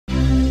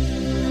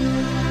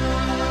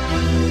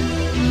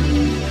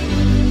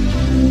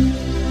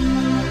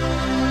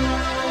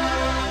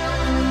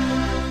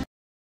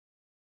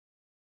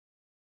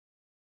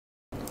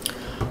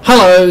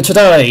Hello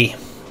today,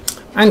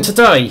 and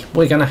today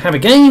we're going to have a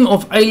game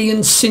of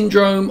Alien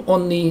Syndrome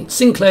on the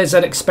Sinclair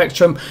ZX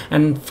Spectrum,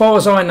 and as far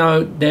as I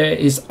know there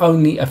is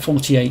only a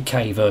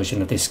 48K version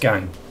of this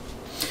game.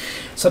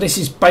 So this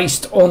is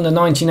based on the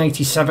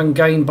 1987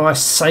 game by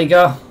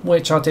SEGA,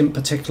 which I didn't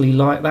particularly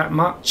like that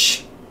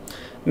much.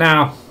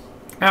 Now,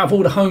 out of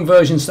all the home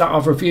versions that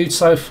I've reviewed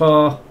so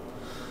far,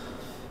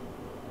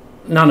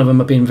 none of them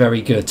have been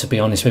very good, to be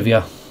honest with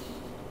you.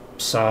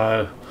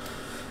 So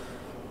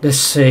let's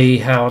see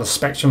how the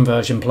Spectrum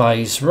version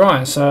plays.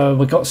 Right, so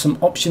we've got some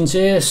options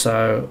here.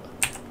 So,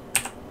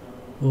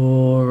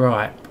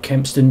 alright,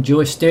 Kempston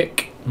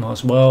joystick, might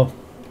as well.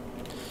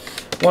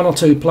 1 or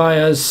 2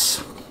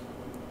 players.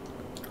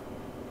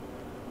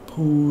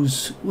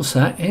 Pause, what's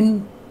that?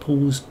 End,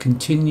 pause,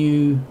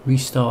 continue,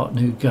 restart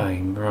new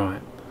game.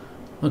 Right,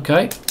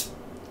 okay.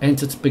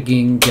 Enter to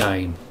begin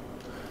game.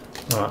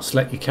 Right,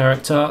 select your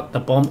character. The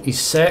bomb is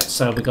set,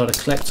 so we've got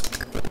to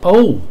collect.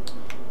 Oh!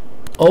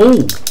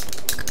 Oh!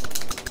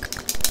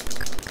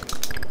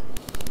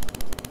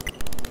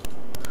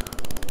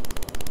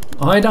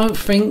 I don't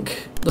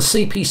think the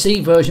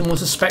CPC version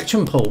was a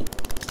Spectrum port.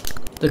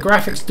 The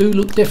graphics do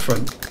look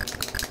different.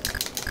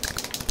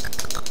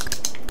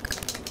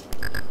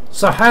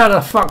 So how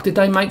the fuck did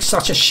they make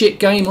such a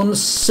shit game on the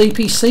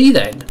CPC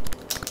then?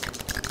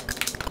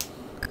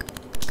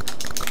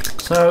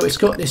 So it's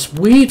got this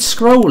weird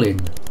scrolling.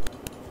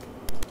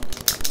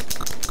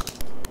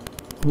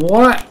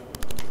 What?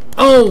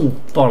 Oh,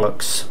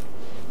 bollocks.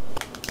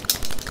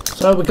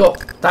 So we've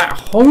got that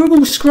horrible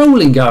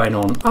scrolling going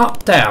on,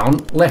 up,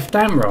 down, left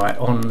and right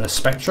on the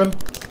Spectrum.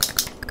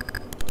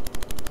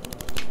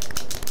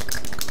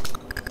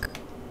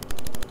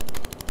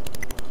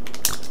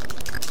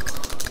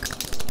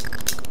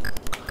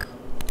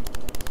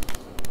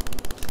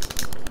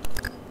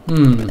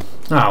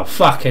 Oh,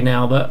 fucking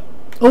hell, but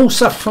all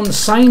suffer from the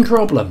same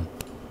problem.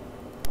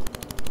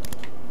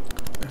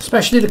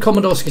 Especially the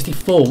Commodore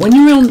 64. When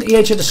you're on the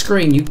edge of the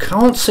screen, you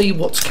can't see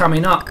what's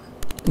coming up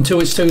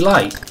until it's too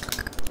late.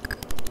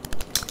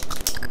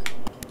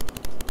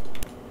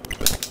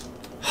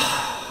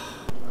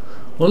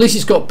 Well, this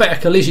has got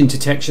better collision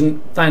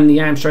detection than the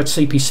Amstrad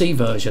CPC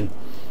version.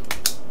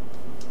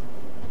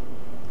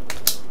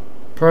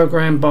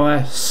 Programmed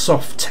by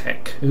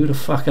Softtech. Who the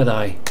fuck are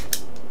they?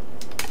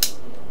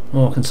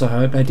 Oh, I can say I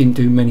hope they didn't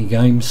do many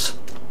games.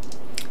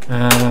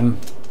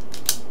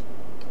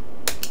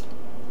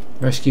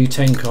 Rescue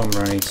 10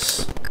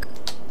 comrades.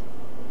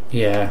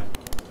 Yeah,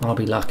 I'll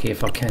be lucky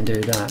if I can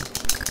do that.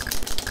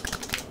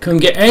 Couldn't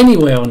get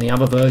anywhere on the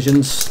other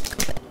versions.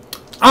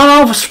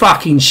 Oh, I was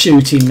fucking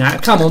shooting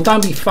that. Come on,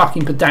 don't be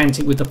fucking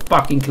pedantic with the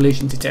fucking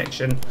collision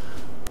detection.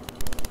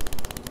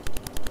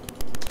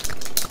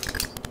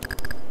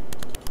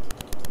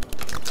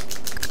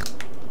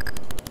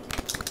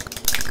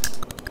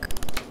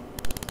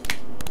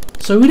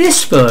 So with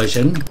this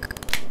version,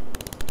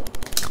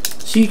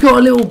 so you got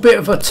a little bit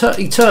of a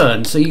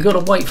turn, so you got to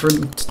wait for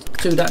him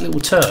to do that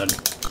little turn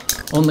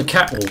on the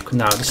catwalk.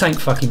 No, this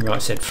ain't fucking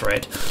right, said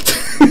Fred.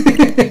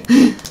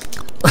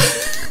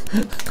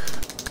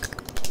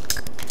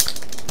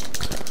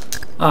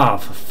 Ah, oh,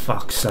 for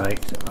fuck's sake.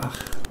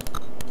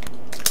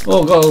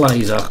 Oh, got a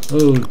laser.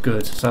 Oh,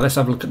 good. So let's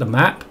have a look at the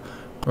map.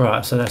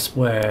 Right, so that's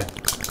where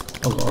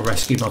I've got to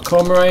rescue my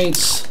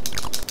comrades.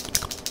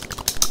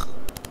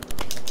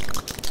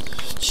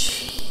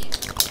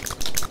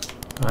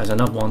 There's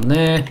another one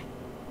there.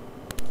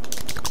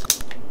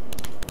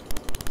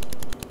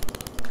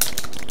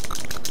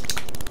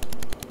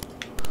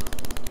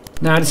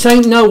 Now, this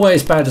ain't no way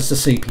as bad as the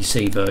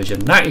CPC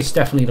version. That is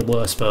definitely the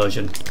worst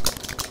version.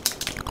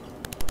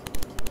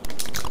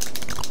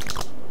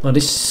 Well,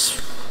 this,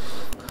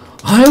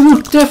 I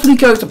would definitely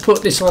go to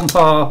put this on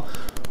par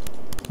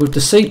with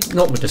the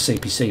not with the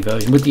CPC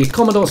version, with the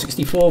Commodore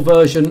 64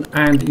 version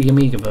and the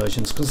Amiga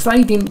versions, because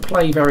they didn't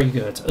play very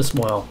good as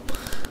well.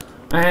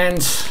 And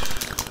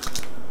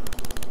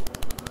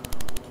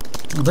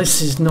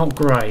this is not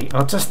great.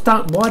 I just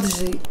don't. Why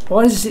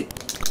does it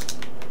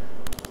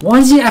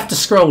have to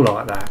scroll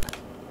like that?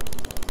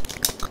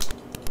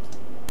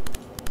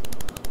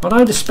 I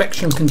know the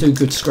Spectrum can do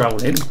good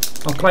scrolling.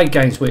 I've played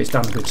games where it's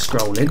done good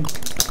scrolling,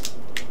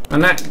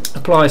 and that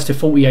applies to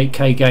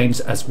 48K games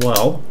as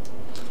well.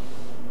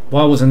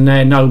 Why wasn't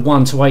there no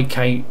 1 to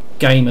 8K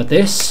game of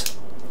this?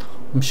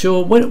 I'm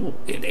sure when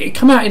it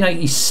came out in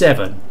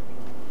 '87,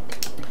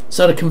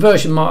 so the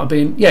conversion might have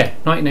been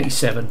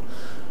 1987.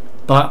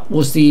 But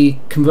was the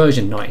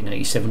conversion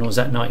 1987 or was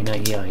that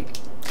 1988?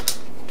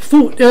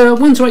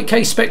 1 to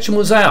 8K Spectrum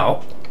was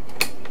out.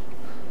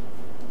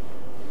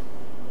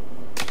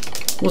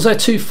 Was they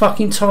too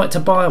fucking tight to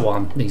buy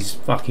one, these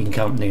fucking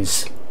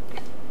companies?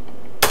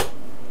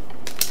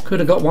 Could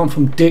have got one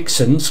from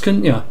Dixon's,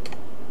 couldn't you?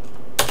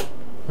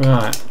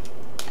 Right.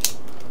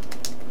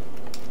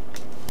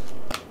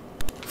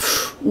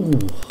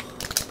 Ooh.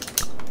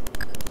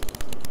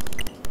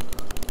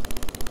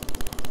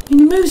 He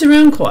moves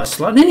around quite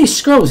slow, and then he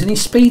scrolls and he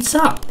speeds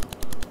up.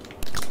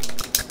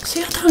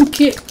 See, I don't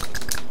get.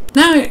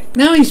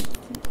 Now he's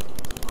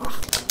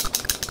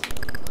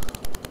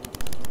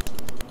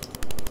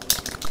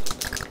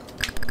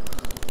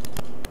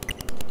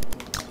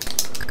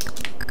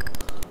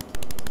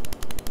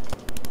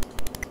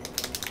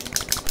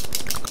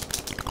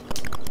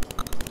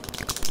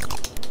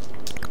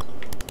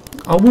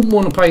I wouldn't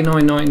want to pay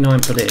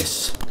 $9.99 for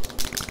this.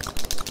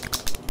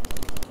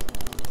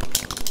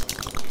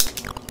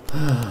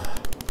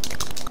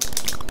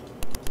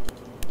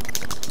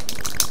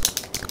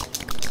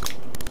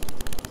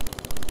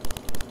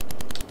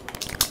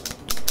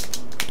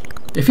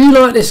 If you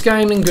like this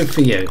game, then good for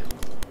you.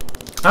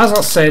 As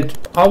I said,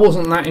 I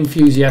wasn't that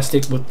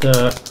enthusiastic with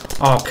the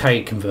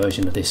arcade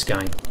conversion of this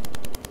game.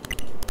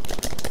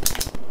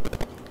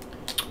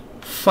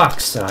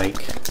 Fuck's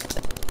sake.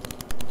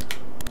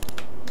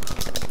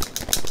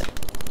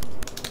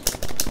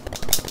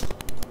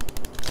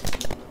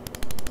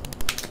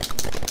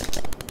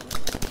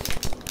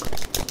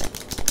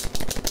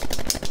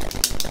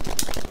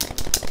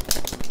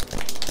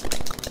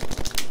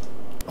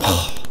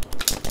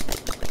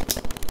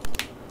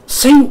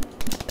 See,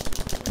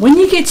 when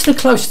you get to the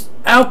close,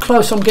 how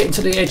close I'm getting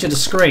to the edge of the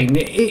screen,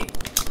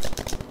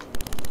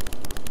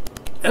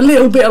 a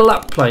little bit of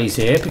luck plays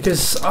here,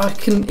 because I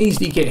can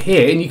easily get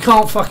hit and you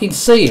can't fucking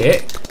see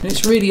it, and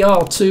it's really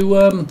hard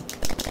to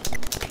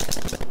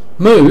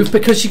move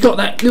because you've got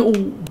that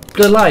little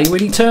delay when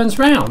he turns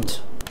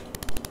round.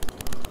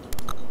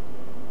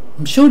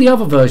 I'm sure the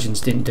other versions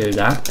didn't do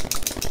that.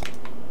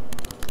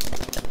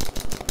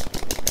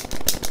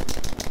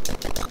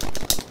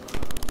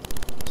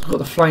 Got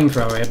the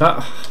flamethrower here,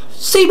 but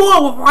see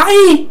what?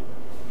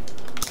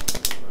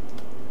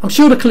 I'm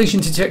sure the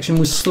collision detection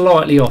was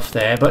slightly off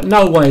there, but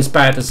no way as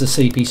bad as the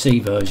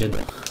CPC version.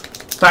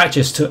 That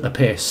just took the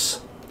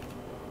piss.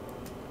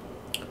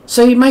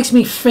 So it makes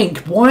me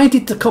think, why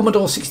did the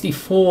Commodore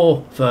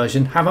 64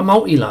 version have a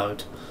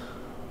multi-load?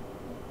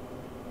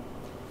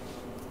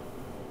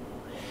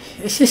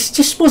 It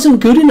just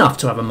wasn't good enough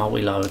to have a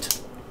multi-load.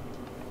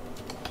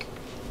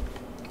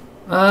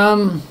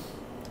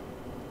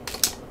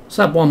 Let's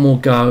have one more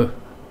go.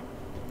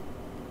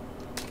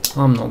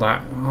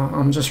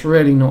 I'm just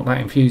really not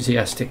that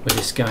enthusiastic with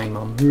this game.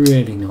 I'm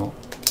really not.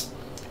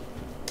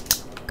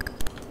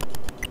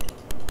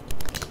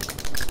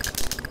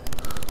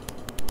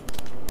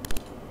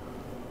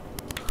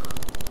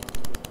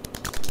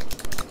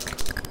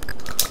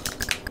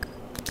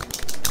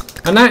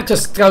 And that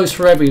just goes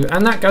for every,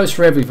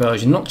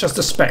 version, not just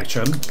the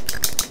Spectrum.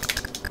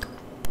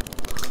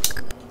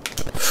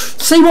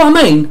 See what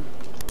I mean?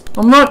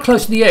 I'm right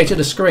close to the edge of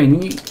the screen.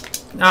 And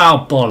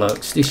oh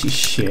bollocks! This is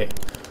shit.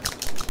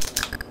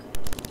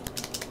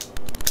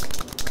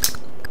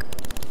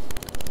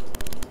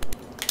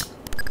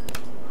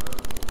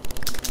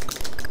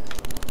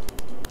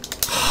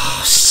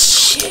 Oh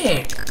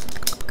shit!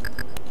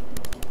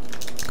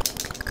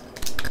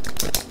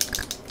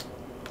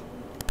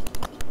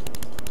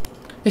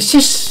 It's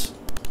just.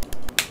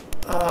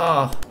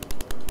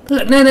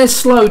 Look, now there's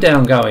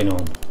slowdown going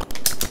on.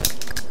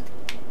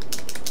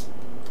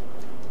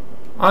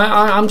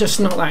 I'm just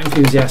not that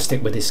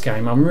enthusiastic with this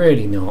game. I'm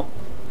really not.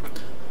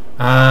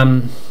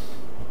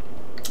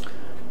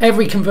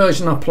 Every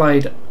conversion I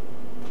played,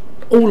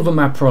 all of them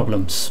had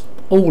problems.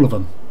 All of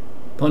them.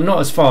 But not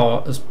as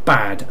far as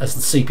bad as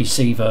the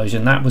CPC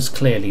version. That was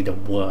clearly the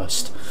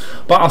worst.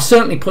 But I'll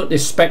certainly put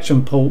this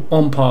Spectrum port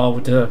on par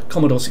with the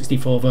Commodore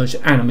 64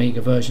 version and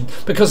Amiga version,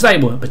 because they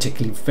weren't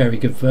particularly very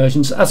good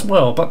versions as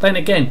well. But then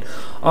again,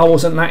 I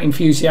wasn't that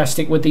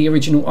enthusiastic with the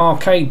original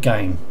arcade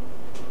game.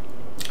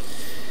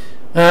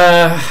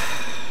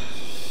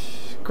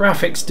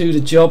 Graphics do the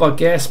job, I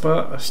guess,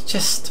 but it's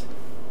just,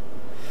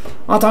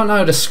 I don't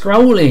know, the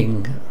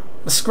scrolling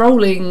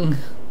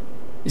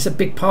is a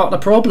big part of the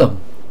problem.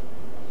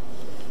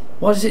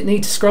 Why does it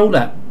need to scroll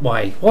that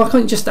way? Why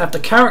can't you just have the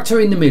character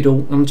in the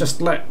middle and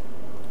just let,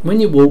 when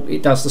you walk,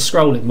 it does the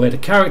scrolling, where the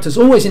character's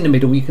always in the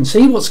middle, you can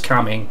see what's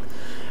coming.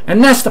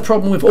 And that's the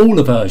problem with all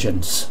the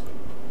versions.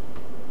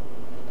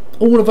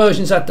 All the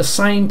versions had the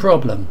same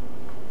problem.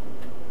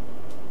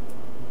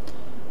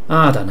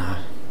 I don't know.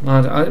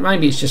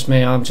 Maybe it's just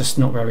me. I'm just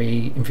not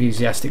very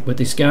enthusiastic with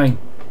this game.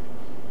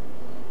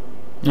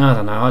 I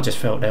don't know. I just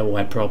felt they all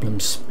had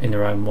problems in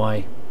their own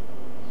way.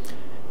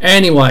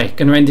 Anyway,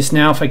 going to end this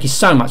now. Thank you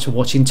so much for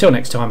watching. Until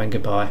next time, and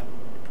goodbye.